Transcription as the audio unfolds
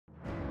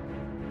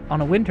On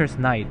a winter's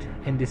night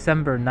in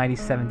December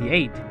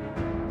 1978,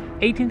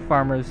 18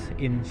 farmers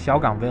in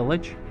Xiaogang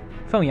village,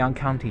 Fengyang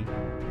County,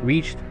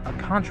 reached a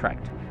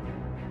contract.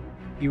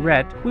 It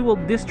read, "We will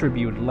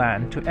distribute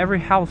land to every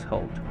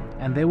household,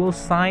 and they will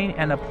sign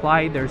and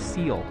apply their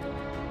seal.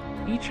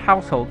 Each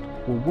household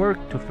will work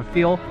to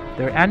fulfill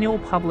their annual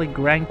public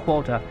grant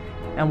quota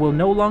and will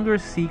no longer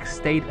seek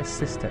state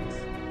assistance.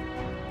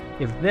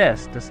 If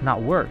this does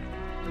not work,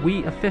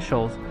 we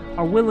officials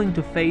are willing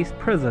to face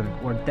prison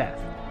or death.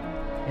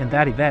 In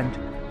that event,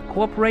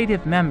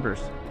 cooperative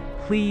members,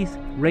 please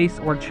raise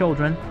our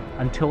children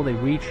until they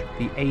reach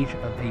the age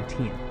of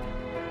 18.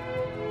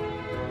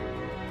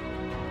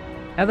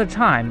 At the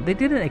time, they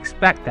didn't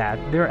expect that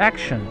their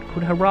action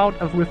could herald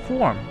a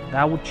reform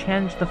that would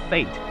change the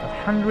fate of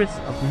hundreds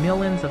of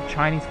millions of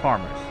Chinese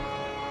farmers.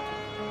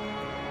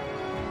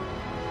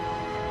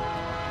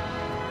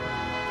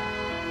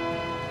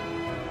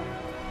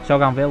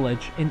 Xiaogang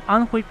village in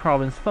Anhui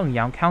province,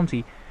 Fengyang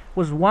County,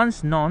 was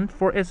once known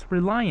for its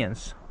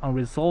reliance on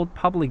resold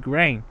public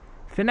grain,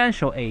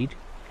 financial aid,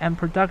 and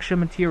production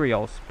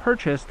materials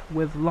purchased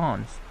with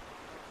loans.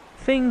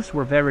 Things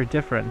were very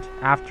different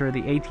after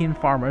the 18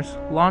 farmers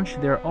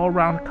launched their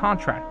all-round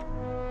contract.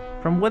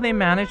 From what they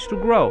managed to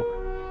grow,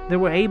 they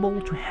were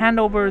able to hand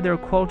over their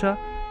quota,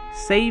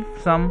 save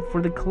some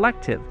for the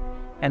collective,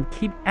 and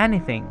keep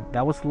anything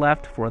that was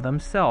left for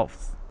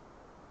themselves.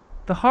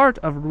 The heart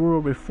of rural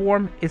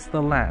reform is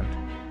the land.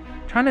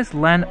 China's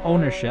land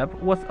ownership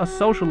was a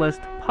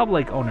socialist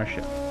public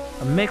ownership,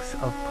 a mix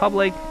of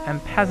public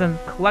and peasant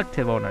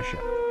collective ownership.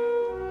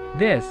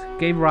 This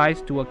gave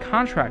rise to a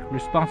contract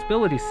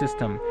responsibility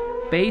system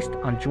based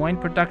on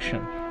joint production,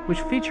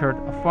 which featured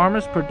a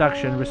farmer's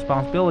production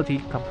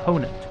responsibility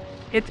component.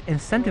 It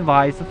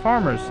incentivized the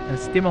farmers and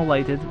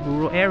stimulated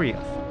rural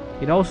areas.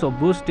 It also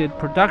boosted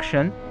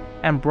production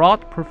and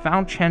brought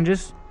profound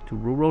changes to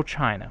rural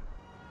China.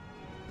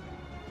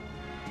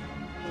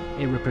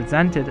 It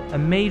represented a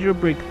major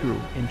breakthrough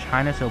in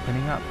China's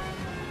opening up.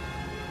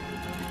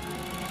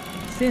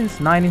 Since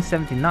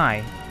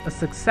 1979, a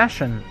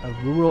succession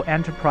of rural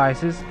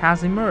enterprises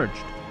has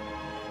emerged.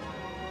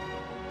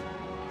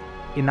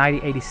 In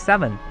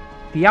 1987,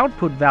 the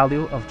output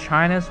value of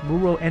China's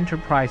rural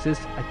enterprises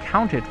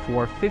accounted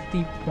for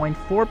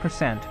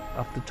 50.4%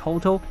 of the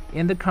total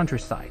in the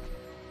countryside.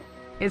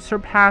 It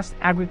surpassed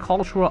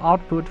agricultural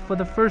output for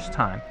the first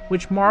time,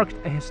 which marked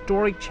a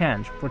historic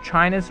change for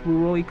China's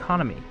rural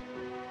economy.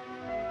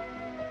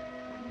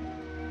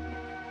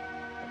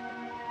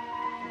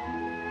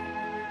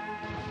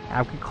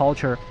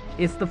 Agriculture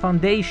is the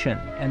foundation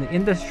and the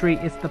industry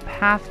is the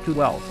path to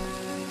wealth.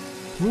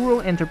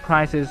 Rural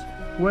enterprises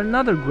were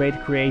another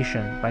great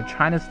creation by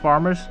China's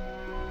farmers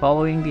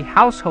following the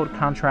household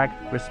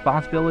contract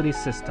responsibility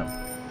system.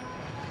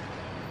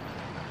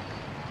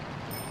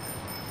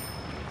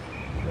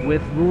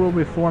 With rural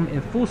reform in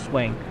full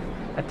swing,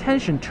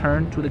 attention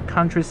turned to the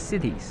country's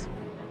cities.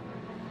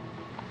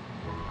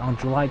 On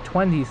July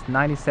 20,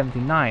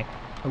 1979,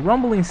 a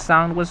rumbling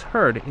sound was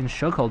heard in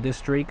Shekou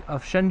district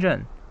of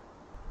Shenzhen.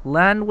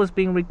 Land was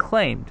being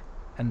reclaimed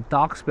and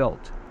docks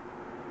built.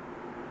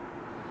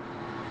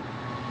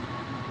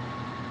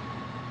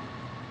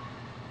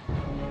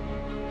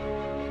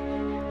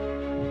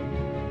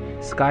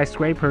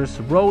 Skyscrapers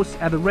rose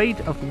at the rate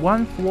of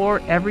one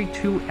floor every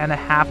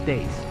 2.5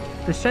 days.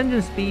 The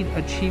Shenzhen Speed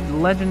achieved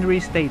legendary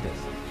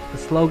status. The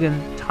slogan,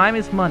 "Time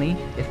is money,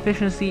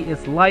 efficiency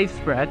is life,"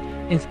 spread,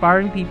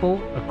 inspiring people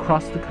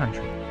across the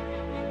country.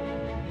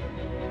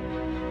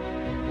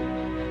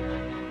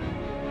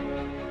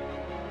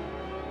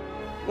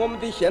 我们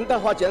的现代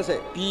化建设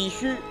必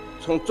须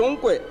从中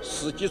国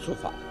实际出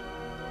发，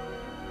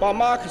把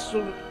马克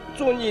思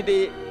主义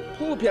的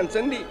普遍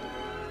真理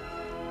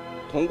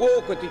同我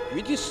国的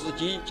具体实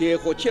际结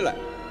合起来，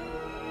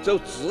走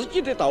自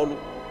己的道路，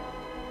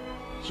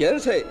建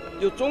设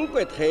有中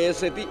国特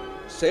色的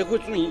社会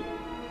主义。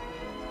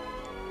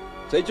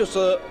这就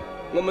是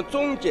我们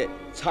总结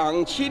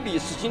长期历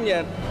史经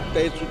验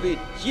得出的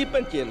基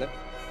本结论。